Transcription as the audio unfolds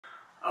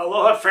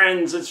Aloha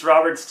friends, it's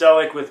Robert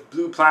Stellick with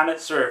Blue Planet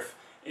Surf.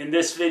 In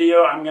this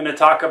video, I'm going to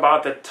talk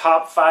about the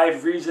top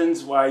 5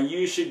 reasons why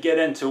you should get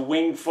into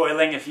wing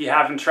foiling if you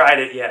haven't tried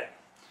it yet.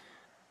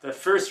 The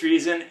first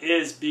reason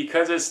is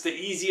because it's the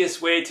easiest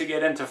way to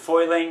get into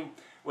foiling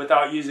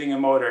without using a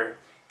motor.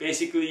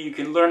 Basically, you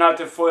can learn how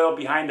to foil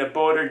behind a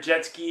boat or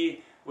jet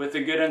ski with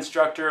a good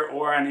instructor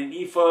or on an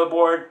e-foil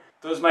board.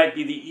 Those might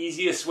be the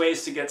easiest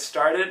ways to get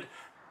started.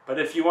 But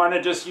if you want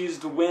to just use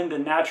the wind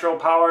and natural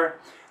power,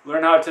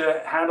 learn how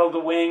to handle the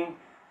wing,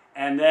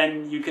 and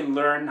then you can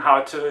learn how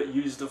to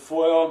use the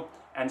foil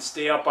and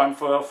stay up on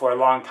foil for a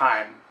long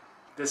time.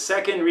 The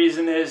second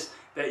reason is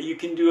that you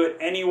can do it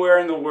anywhere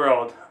in the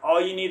world. All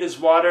you need is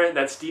water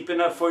that's deep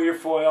enough for your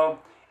foil,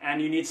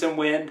 and you need some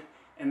wind,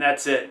 and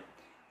that's it.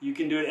 You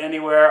can do it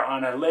anywhere,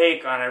 on a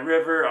lake, on a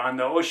river, on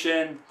the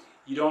ocean.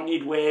 You don't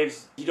need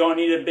waves. You don't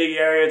need a big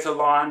area to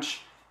launch.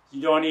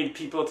 You don't need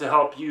people to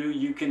help you.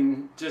 You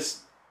can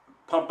just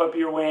pump up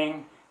your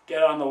wing,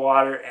 get on the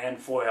water, and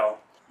foil.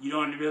 You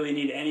don't really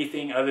need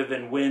anything other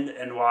than wind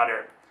and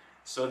water.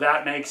 So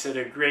that makes it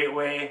a great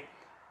way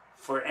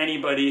for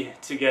anybody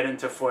to get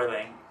into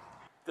foiling.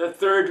 The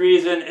third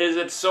reason is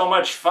it's so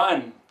much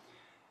fun.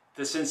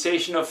 The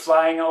sensation of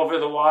flying over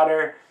the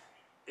water,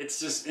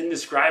 it's just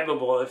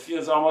indescribable. It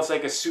feels almost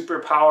like a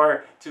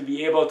superpower to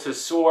be able to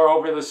soar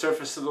over the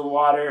surface of the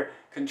water,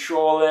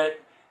 control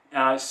it,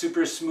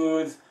 super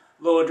smooth,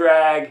 low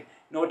drag,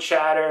 no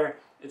chatter.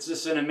 It's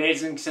just an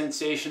amazing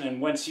sensation, and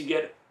once you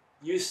get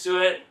used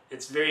to it,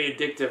 it's very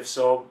addictive,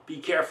 so be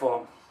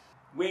careful.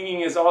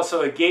 Winging is also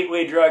a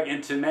gateway drug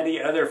into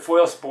many other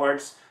foil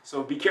sports,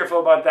 so be careful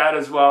about that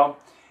as well.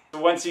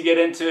 Once you get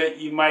into it,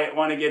 you might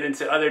want to get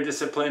into other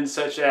disciplines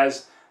such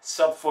as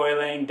SUP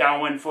foiling,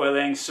 downwind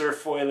foiling, surf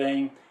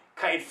foiling,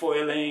 kite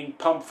foiling,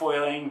 pump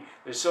foiling.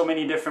 There's so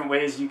many different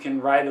ways you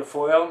can ride a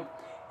foil,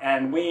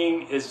 and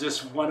winging is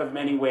just one of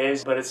many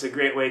ways, but it's a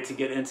great way to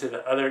get into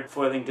the other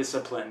foiling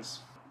disciplines.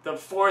 The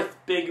fourth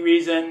big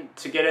reason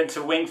to get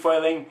into wing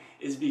foiling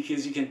is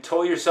because you can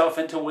tow yourself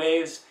into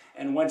waves,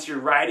 and once you're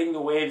riding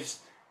the waves,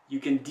 you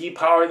can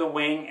depower the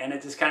wing and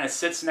it just kind of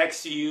sits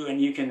next to you,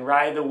 and you can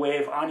ride the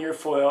wave on your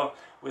foil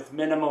with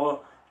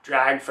minimal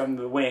drag from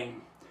the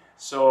wing.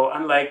 So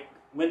unlike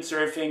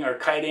windsurfing or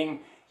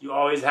kiting, you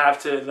always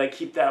have to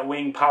keep that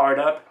wing powered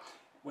up.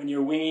 When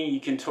you're winging, you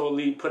can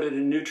totally put it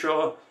in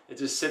neutral. It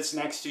just sits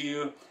next to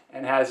you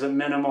and has a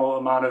minimal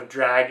amount of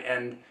drag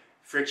and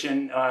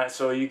friction,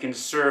 so you can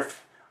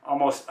surf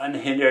almost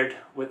unhindered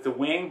with the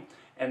wing.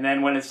 And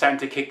then when it's time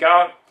to kick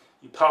out,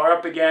 you power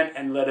up again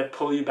and let it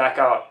pull you back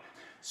out.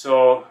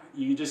 So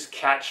you just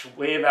catch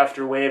wave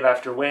after wave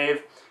after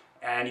wave,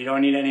 and you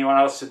don't need anyone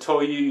else to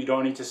tow you. You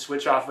don't need to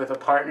switch off with a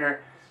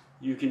partner.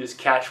 You can just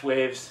catch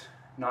waves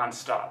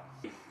non-stop.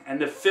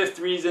 And the fifth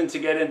reason to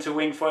get into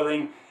wing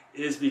foiling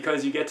is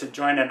because you get to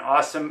join an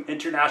awesome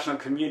international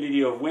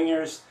community of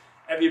wingers.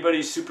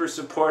 Everybody's super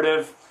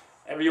supportive.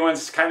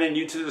 Everyone's kind of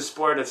new to the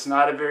sport. It's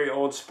not a very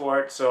old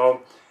sport,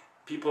 so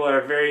people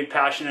are very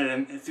passionate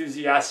and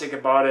enthusiastic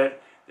about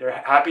it. They're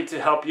happy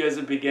to help you as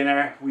a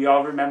beginner. We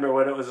all remember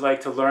what it was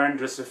like to learn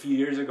just a few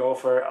years ago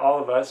for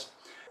all of us.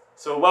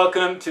 So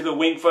welcome to the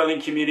wing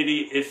foiling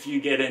community if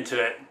you get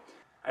into it.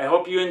 I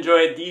hope you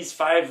enjoyed these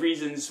 5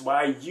 reasons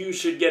why you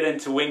should get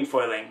into wing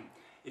foiling.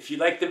 If you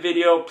liked the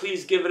video,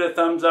 please give it a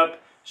thumbs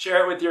up,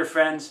 share it with your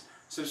friends.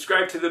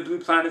 Subscribe to the Blue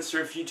Planet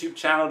Surf YouTube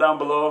channel down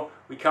below.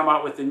 We come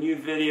out with a new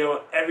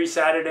video every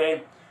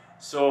Saturday.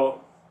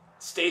 So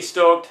stay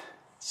stoked.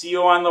 See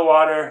you on the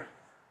water.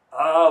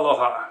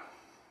 Aloha.